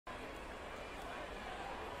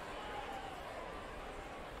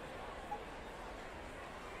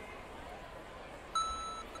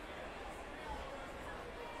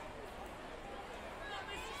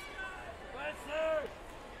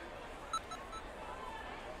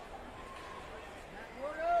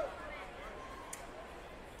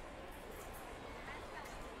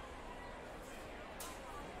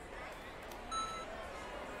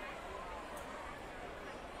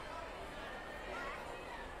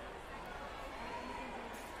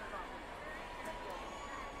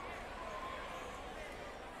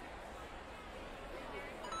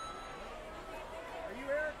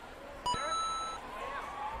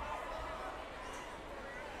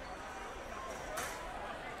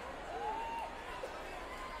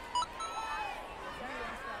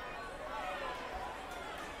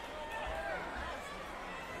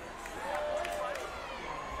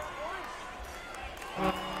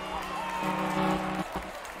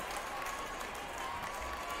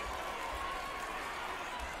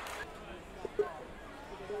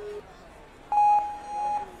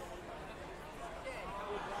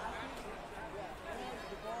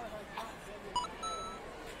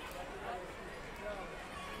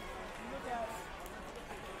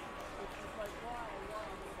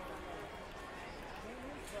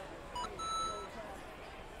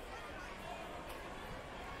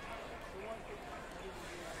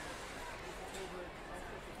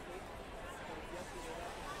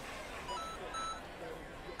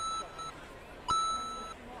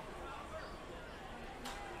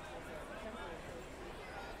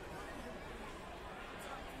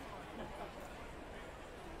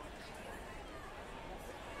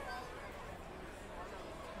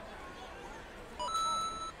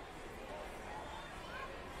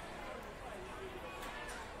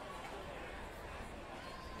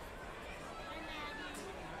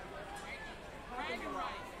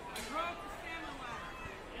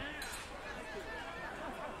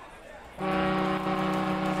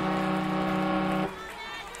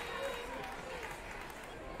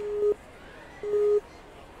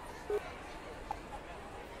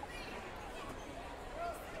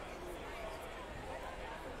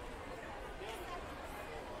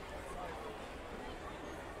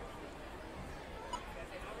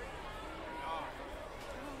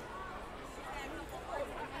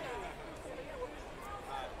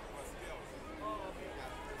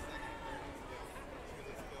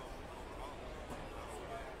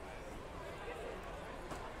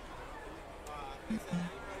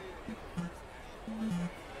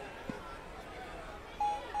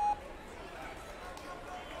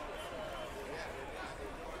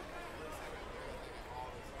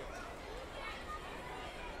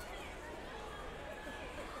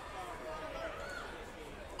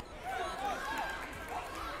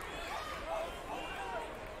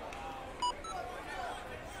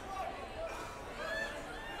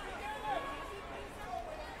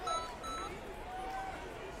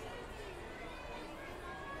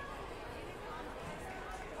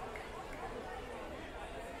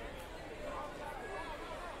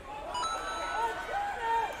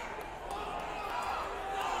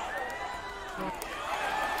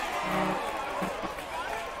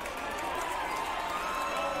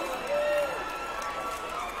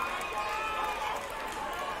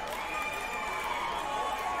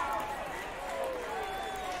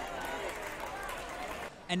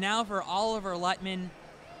And now for Oliver Luttman.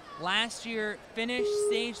 Last year, finished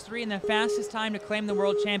stage 3 in the fastest time to claim the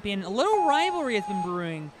world champion. A little rivalry has been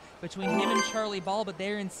brewing between him and Charlie Ball, but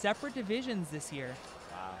they're in separate divisions this year.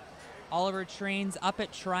 Wow. Oliver trains up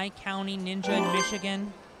at Tri-County Ninja in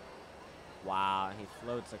Michigan. Wow, he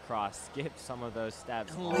floats across, skips some of those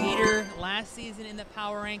steps. Leader last season in the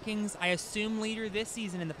power rankings. I assume leader this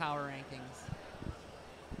season in the power rankings.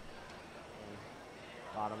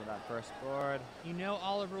 Bottom of that first board. You know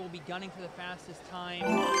Oliver will be gunning for the fastest time,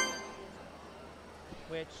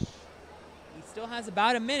 which he still has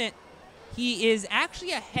about a minute. He is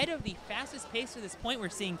actually ahead of the fastest pace to this point we're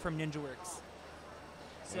seeing from NinjaWorks.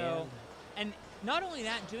 So, and not only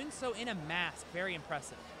that, doing so in a mask, very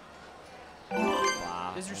impressive.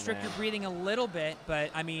 Wow. Does restrict your breathing a little bit,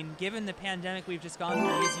 but I mean, given the pandemic we've just gone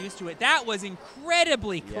through, he's used to it. That was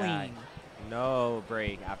incredibly clean. No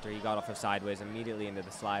break after he got off of sideways, immediately into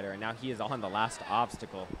the slider, and now he is on the last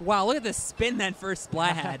obstacle. Wow, look at the spin that first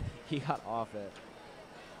splat had. He got off it.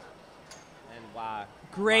 And wow.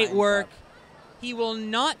 Great work. He will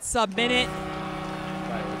not submit it.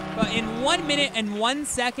 But in 1 minute and 1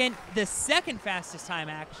 second, the second fastest time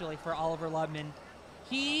actually for Oliver Luttman.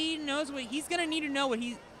 He knows what he's going to need to know.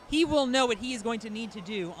 He will know what he is going to need to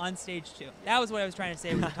do on stage 2. That was what I was trying to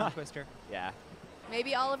say with the tongue twister. Yeah.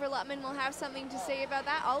 Maybe Oliver Luttman will have something to say about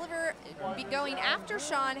that. Oliver, going after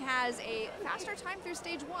Sean, has a faster time through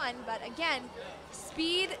stage 1, but again,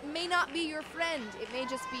 speed may not be your friend. It may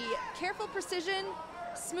just be careful precision,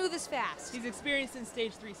 smooth as fast. He's experienced in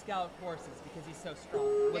stage 3 scout courses because he's so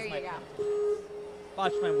strong. There you go.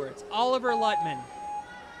 Watch my words. Oliver Luttman,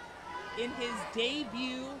 in his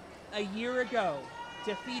debut a year ago,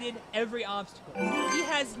 defeated every obstacle. He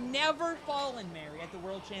has never fallen, Mary, at the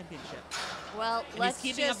World Championship. Well, he's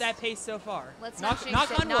keeping up that pace so far. Let's knock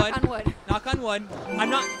on wood. Knock on wood.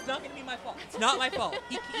 It's not going to be my fault. It's not my fault.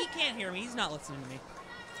 He can't hear me. He's not listening to me.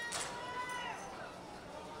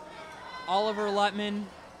 Oliver Luttman,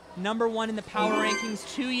 #1 in the power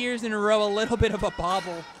rankings 2 years in a row. A little bit of a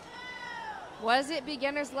bobble. Was it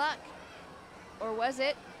beginner's luck, or was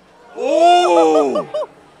it? Oh!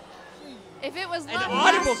 If it was luck an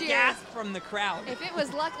audible last year, gasp from the crowd. If it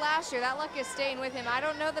was luck last year, that luck is staying with him. I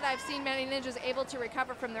don't know that I've seen many ninjas able to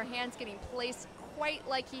recover from their hands getting placed quite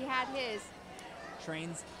like he had his.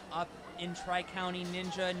 Trains up in Tri-County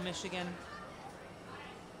Ninja in Michigan.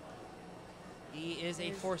 He is a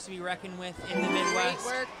force to be reckoned with in the Midwest.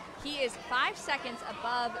 Great work. He is 5 seconds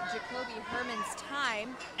above Jacoby Herman's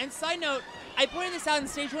time. And side note, I pointed this out in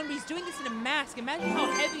stage 1, but he's doing this in a mask. Imagine how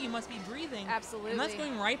heavy you must be breathing. Absolutely. And that's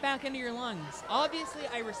going right back into your lungs. Obviously,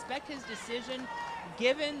 I respect his decision,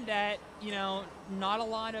 given that, you know, not a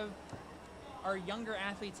lot of our younger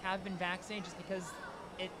athletes have been vaccinated just because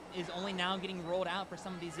it is only now getting rolled out for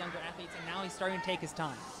some of these younger athletes, and now he's starting to take his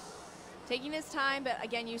time. Taking his time, but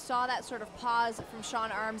again, you saw that sort of pause from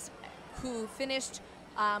Sean Arms, who finished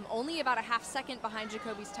only about a half second behind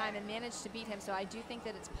Jacoby's time and managed to beat him, so I do think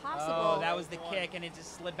that it's possible. Oh, that was the kick, and it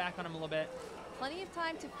just slid back on him a little bit. Plenty of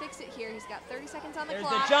time to fix it here. He's got 30 seconds on the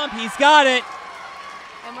clock. There's the jump. He's got it.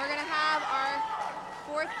 And we're going to have our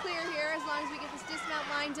fourth clear here as long as we get this dismount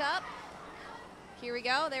lined up. Here we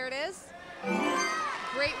go. There it is.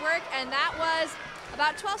 Great work, and that was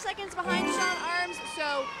about 12 seconds behind Sean Arms,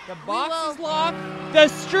 so the box is locked. The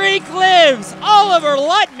streak lives. Oliver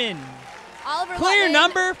Luttman. Clear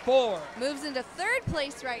Luttman #4. Moves into 3rd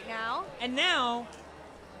place right now. And now,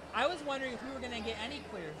 I was wondering if we were going to get any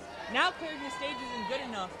clears. Now clearing the stage isn't good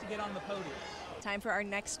enough to get on the podium. Time for our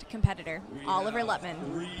next competitor, Oliver Luttman.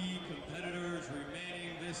 3 competitors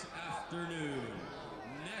remaining this afternoon.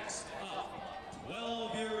 Next up,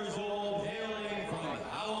 12 years old, hailing from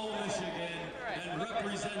Howell, Michigan, and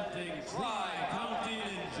representing Tri-County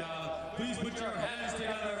Ninja. Please put your hands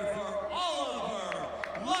together for Oliver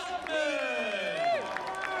Luttman.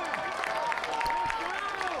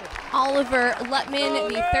 Oliver Luttman,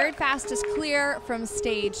 the 3rd fastest clear from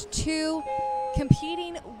stage 2,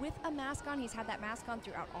 competing with a mask on. He's had that mask on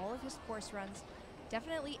throughout all of his course runs.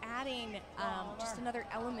 Definitely adding just another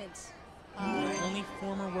element. The only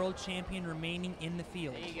former world champion remaining in the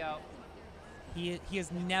field. There you go. He has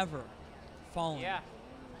never fallen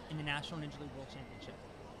in the National Ninja League World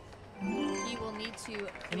Championship. He will need to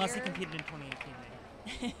unless he competed in 2018,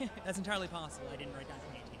 maybe. That's entirely possible. I didn't write down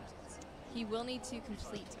 2018 results. He will need to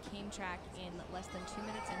complete Game Track in less than 2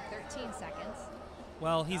 minutes and 13 seconds.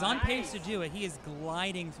 Well, he's on pace to do it. He is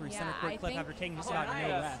gliding through Center Court Cliff after taking just about no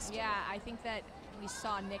rest. Yeah, I think that we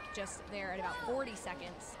saw Nick just there at about 40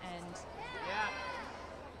 seconds, and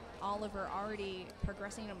Oliver already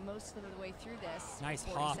progressing most of the way through this. Nice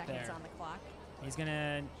 40 hop seconds there. on the clock. He's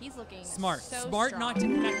gonna. He's looking smart. so Smart strong. not to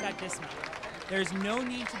connect that dismount. There's no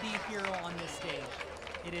need to be a hero on this stage.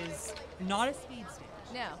 It is not a speed stage.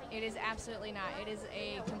 No, it is absolutely not. It is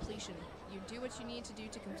a completion. You do what you need to do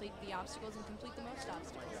to complete the obstacles and complete the most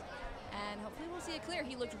obstacles. And hopefully we'll see it clear.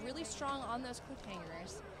 He looked really strong on those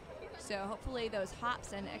cliffhangers. So hopefully those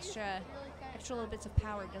hops and extra little bits of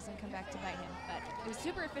power doesn't come back to bite him. But it was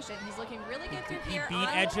super efficient. He's looking really good through He here. beat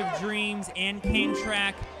Edge of Dreams and Cane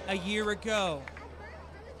Track a year ago.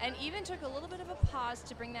 And even took a little bit of a pause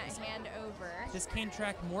to bring that hand over. This Cane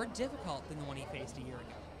Track more difficult than the one he faced a year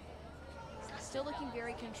ago. Still looking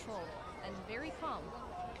very controlled and very calm.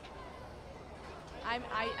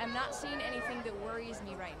 I'm not seeing anything that worries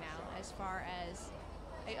me right now as far as,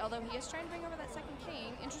 although he is trying to bring over that second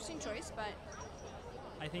king. Interesting choice, but.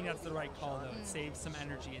 I think that's the right call, though. It saves some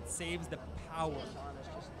energy. It saves the power.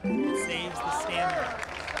 It saves the stamina.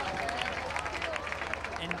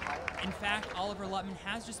 And in fact, Oliver Luttman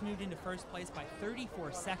has just moved into first place by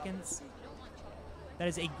 34 seconds. That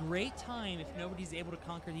is a great time if nobody's able to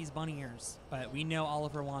conquer these bunny ears, but we know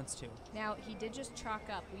Oliver wants to. Now, he did just chalk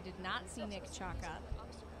up. We did not see Nick chalk up.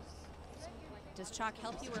 Does chalk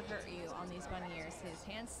help you or hurt you on these bunny ears? His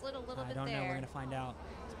hand slid a little bit there. I don't know. We're going to find out.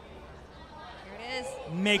 Here it is.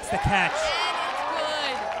 Makes the catch. And it's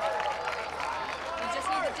good. We just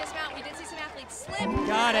need the dismount. We did see some athletes slip.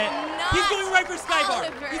 Got it. He's going right for Skybar.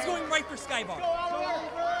 Oliver. He's going right for Skybar.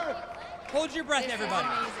 Hold your breath, This everybody.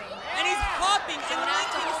 is amazing. And he's hopping and Don't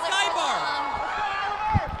have to linking hold it Skybar.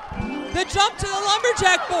 for long. The jump to the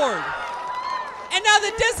lumberjack board. And now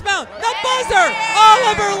the dismount, the buzzer.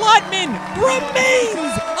 Oliver Luttman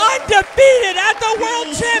remains undefeated at the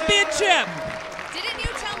World Championship. Didn't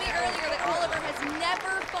you tell me earlier that Oliver has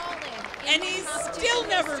never fallen in And his he's competition still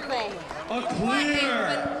never history? fallen. A What clear,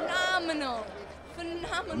 a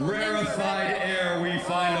phenomenal rarefied air we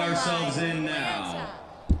find ourselves in now.